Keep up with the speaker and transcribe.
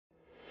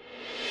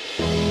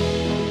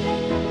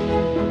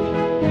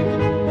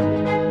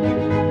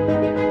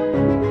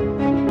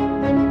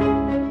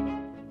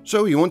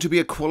So you want to be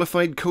a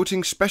qualified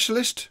coating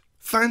specialist?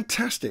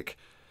 Fantastic!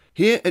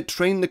 Here at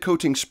Train the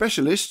Coating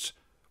Specialists,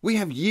 we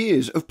have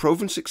years of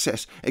proven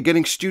success at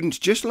getting students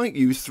just like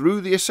you through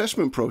the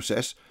assessment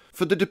process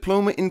for the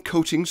Diploma in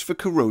Coatings for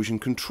Corrosion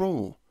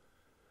Control.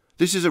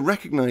 This is a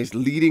recognised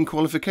leading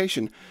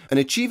qualification, and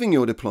achieving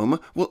your diploma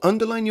will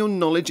underline your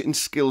knowledge and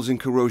skills in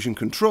corrosion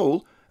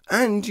control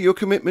and your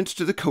commitment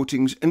to the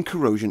coatings and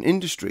corrosion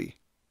industry.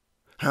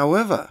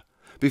 However,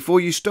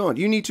 before you start,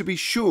 you need to be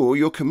sure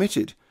you're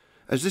committed,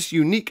 as this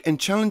unique and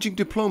challenging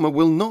diploma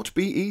will not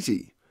be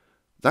easy.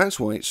 That's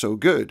why it's so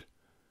good.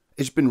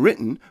 It's been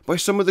written by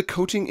some of the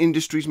coating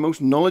industry's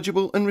most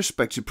knowledgeable and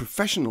respected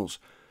professionals,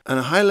 and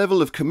a high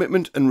level of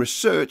commitment and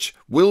research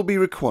will be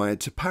required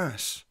to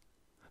pass.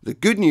 The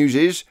good news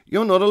is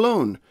you're not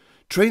alone.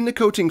 Train the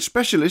Coating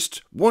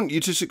Specialists want you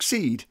to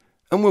succeed,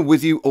 and we're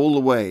with you all the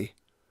way.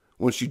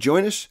 Once you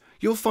join us,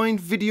 you'll find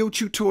video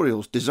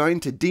tutorials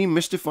designed to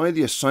demystify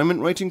the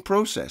assignment writing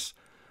process,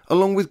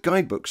 along with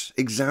guidebooks,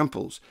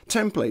 examples,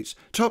 templates,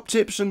 top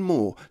tips and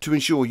more to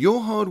ensure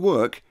your hard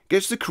work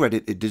gets the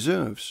credit it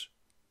deserves.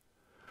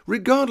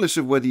 Regardless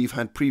of whether you've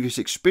had previous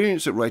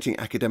experience at writing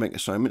academic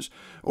assignments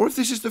or if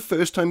this is the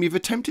first time you've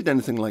attempted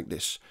anything like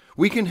this,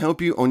 we can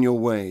help you on your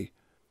way.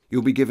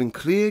 You'll be given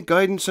clear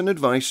guidance and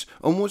advice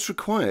on what's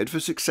required for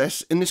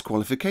success in this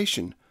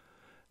qualification.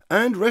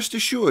 And rest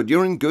assured,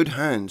 you're in good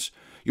hands.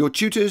 Your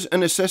tutors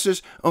and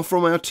assessors are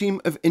from our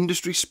team of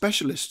industry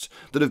specialists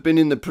that have been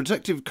in the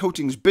protective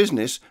coatings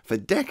business for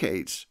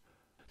decades.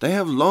 They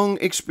have long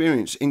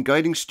experience in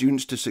guiding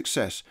students to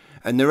success,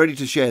 and they're ready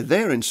to share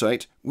their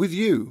insight with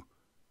you.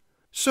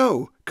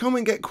 So, come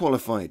and get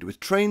qualified with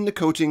Train the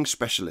Coating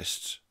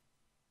Specialists.